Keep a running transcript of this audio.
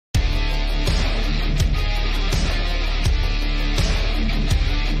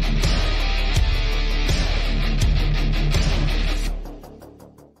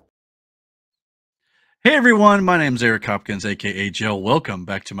Hey everyone, my name's Eric Hopkins, aka JEL. Welcome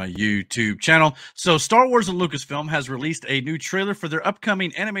back to my YouTube channel. So Star Wars and Lucasfilm has released a new trailer for their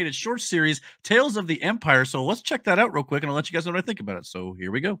upcoming animated short series, Tales of the Empire. So let's check that out real quick and I'll let you guys know what I think about it. So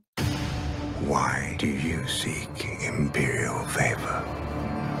here we go. Why do you seek Imperial favor?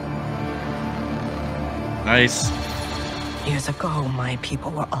 Nice. Years ago, my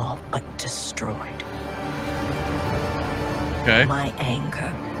people were all but destroyed. Okay. My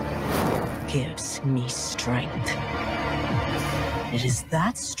anger gives me strength. It is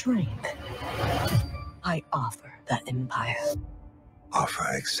that strength I offer the Empire. Offer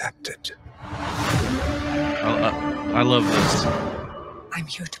accepted. I love this. I'm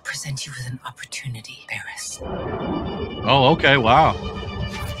here to present you with an opportunity, Barris. Oh, okay. Wow.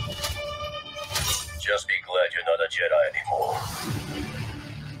 Just be glad you're not a Jedi anymore.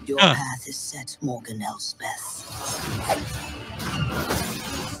 Your path is set, Morgan Elsbeth.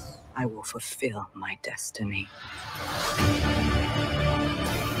 I will fulfill my destiny.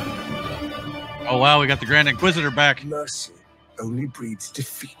 Oh, wow. We got the Grand Inquisitor back. Mercy only breeds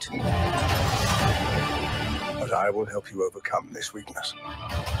defeat. But I will help you overcome this weakness.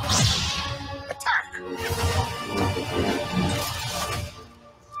 Attack!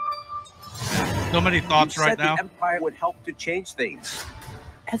 So many thoughts right now. The Empire would help to change things.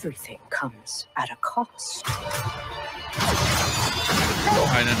 Everything comes at a cost.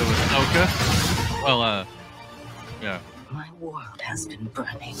 Right into Ahsoka. Well, yeah. My world has been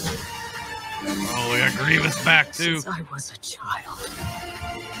burning. Oh, we got Grievous back too. Since I was a child.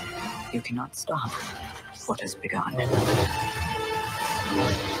 You cannot stop what has begun.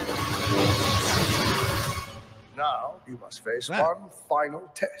 Now you must face one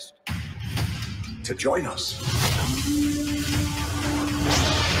final test. To join us.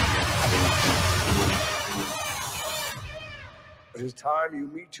 It is time you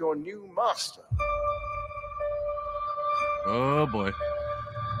meet your new master. Oh boy.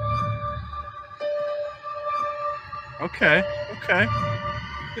 Okay.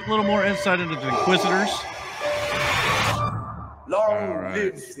 Get a little more insight into the Inquisitors. Long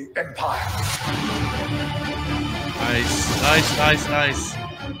live the Empire. Nice.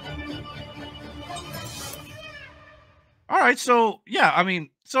 All right, so yeah, I mean,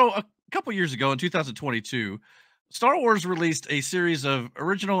 so a couple years ago in 2022, Star Wars released a series of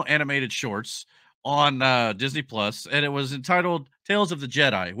original animated shorts on Disney Plus, and it was entitled Tales of the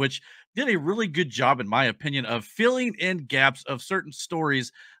Jedi, which did a really good job, in my opinion, of filling in gaps of certain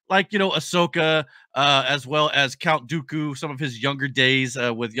stories, like, you know, Ahsoka, as well as Count Dooku, some of his younger days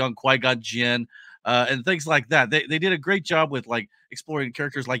with young Qui-Gon Jinn, and things like that. They did a great job with like exploring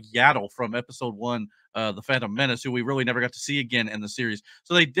characters like Yaddle from Episode 1, The Phantom Menace, who we really never got to see again in the series.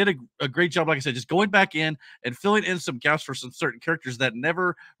 So they did a great job, like I said, just going back in and filling in some gaps for some certain characters that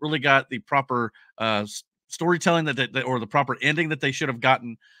never really got the proper storytelling or the proper ending that they should have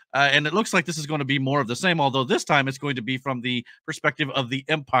gotten. And it looks like this is going to be more of the same, although this time it's going to be from the perspective of the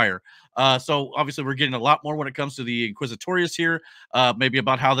Empire. So obviously we're getting a lot more when it comes to the Inquisitorius here, maybe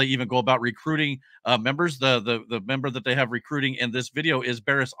about how they even go about recruiting members. The member that they have recruiting in this video is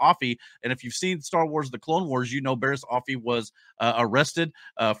Barris Offee. And if you've seen Star Wars The Clone Wars, you know Barris Offee was arrested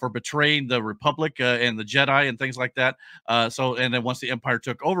for betraying the Republic and the Jedi and things like that. And then once the Empire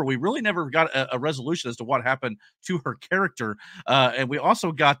took over, we really never got a resolution as to what happened to her character. And we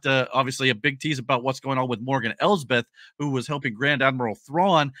also got obviously a big tease about what's going on with Morgan Elsbeth, who was helping Grand Admiral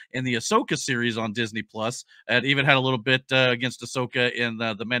Thrawn in the Ahsoka series on Disney Plus, and even had a little bit against Ahsoka in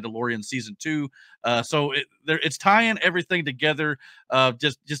the Mandalorian season 2. So it's tying everything together,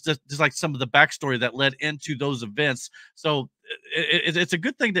 just like some of the backstory that led into those events. So it's a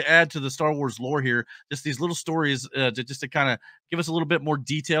good thing to add to the Star Wars lore here, just these little stories to kind of give us a little bit more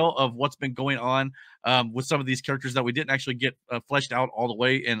detail of what's been going on with some of these characters that we didn't actually get fleshed out all the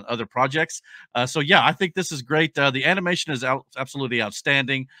way in other projects. So yeah, I think this is great. The animation is absolutely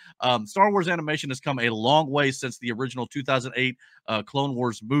outstanding. Star Wars animation has come a long way since the original 2008 Clone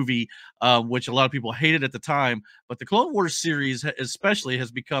Wars movie, which a lot of people hated at the time. But the Clone Wars series especially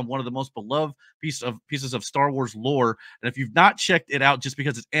has become one of the most beloved pieces of Star Wars lore. And if you've not checked it out just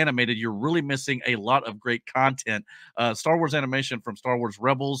because it's animated, you're really missing a lot of great content. Star Wars animation from Star Wars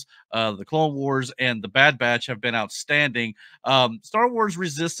Rebels, the Clone Wars, and the Bad Batch have been outstanding. Star Wars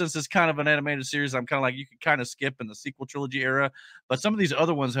Resistance is kind of an animated series I'm kind of like you can kind of skip in the sequel trilogy era, but some of these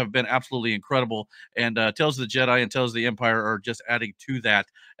other ones have been absolutely incredible. And Tales of the Jedi and Tales of the Empire are just adding to that.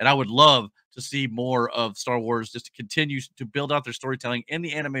 And I would love to see more of Star Wars, just to continue to build out their storytelling in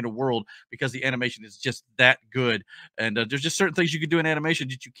the animated world, because the animation is just that good. And there's just certain things you can do in animation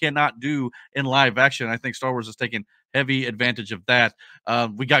that you cannot do in live action. I think Star Wars has taken heavy advantage of that.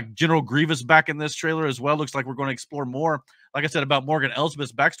 We got General Grievous back in this trailer as well. Looks like we're going to explore more, like I said, about Morgan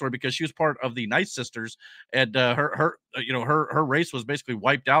Elsbeth's backstory, because she was part of the Night Sisters, and her race was basically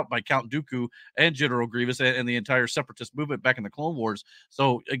wiped out by Count Dooku and General Grievous and the entire Separatist movement back in the Clone Wars.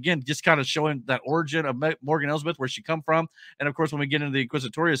 So again, just kind of showing that origin of Morgan Elsbeth, where she come from, and of course, when we get into the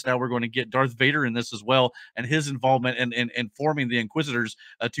Inquisitorius now, we're going to get Darth Vader in this as well, and his involvement in forming the Inquisitors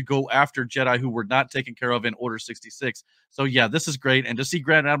to go after Jedi who were not taken care of in Order 66. So yeah, this is great, and to see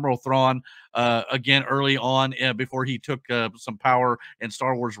Grand Admiral Thrawn again early on before he took some power in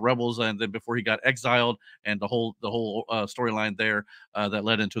Star Wars Rebels, and then before he got exiled, and the whole storyline there that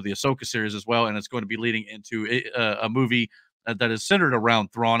led into the Ahsoka series as well, and it's going to be leading into a movie that is centered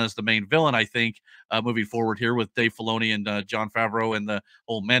around Thrawn as the main villain, I think, moving forward here with Dave Filoni and Jon Favreau, and the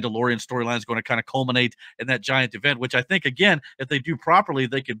whole Mandalorian storyline is going to kind of culminate in that giant event, which I think, again, if they do properly,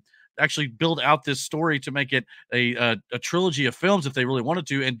 they could actually build out this story to make it a trilogy of films if they really wanted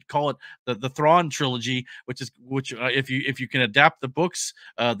to, and call it the Thrawn trilogy, which if you can adapt the books,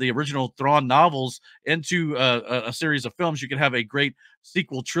 the original Thrawn novels, into a series of films, you can have a great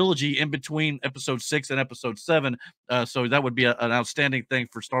sequel trilogy in between episode 6 and episode 7. So that would be an outstanding thing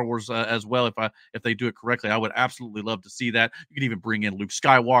for Star Wars as well, if they do it correctly. I would absolutely love to see that. You could even bring in Luke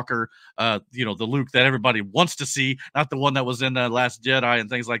Skywalker, the Luke that everybody wants to see, not the one that was in the Last Jedi and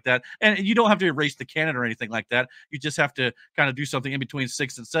things like that. And you don't have to erase the canon or anything like that. You just have to kind of do something in between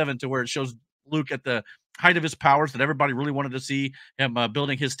 6 and 7 to where it shows Luke at the height of his powers, that everybody really wanted to see him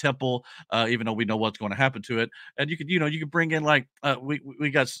building his temple, even though we know what's going to happen to it. And you could bring in, like, we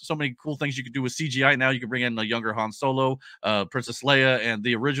got so many cool things you could do with CGI now. You can bring in a younger Han Solo, Princess Leia, and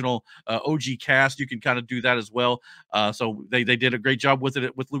the original OG cast. You can kind of do that as well. So they did a great job with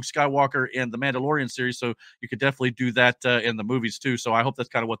it with Luke Skywalker in the Mandalorian series. So you could definitely do that in the movies too. So I hope that's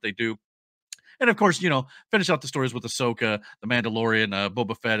kind of what they do. And of course, finish out the stories with Ahsoka, the Mandalorian,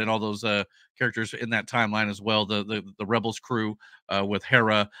 Boba Fett, and all those characters in that timeline as well. The Rebels crew with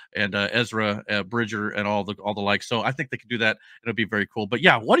Hera and Ezra Bridger and all the like. So I think they could do that. It'll be very cool. But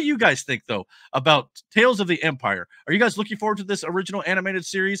yeah, what do you guys think though about Tales of the Empire? Are you guys looking forward to this original animated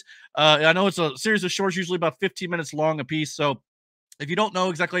series? I know it's a series of shorts, usually about 15 minutes long a piece. So if you don't know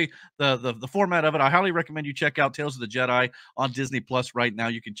exactly the format of it, I highly recommend you check out Tales of the Jedi on Disney Plus right now.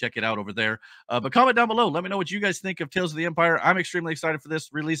 You can check it out over there. But comment down below. Let me know what you guys think of Tales of the Empire. I'm extremely excited for this,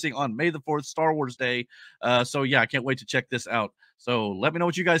 releasing on May the 4th, Star Wars Day. So yeah, I can't wait to check this out. So let me know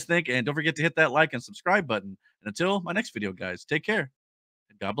what you guys think, and don't forget to hit that like and subscribe button. And until my next video, guys, take care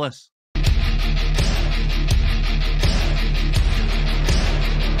and God bless.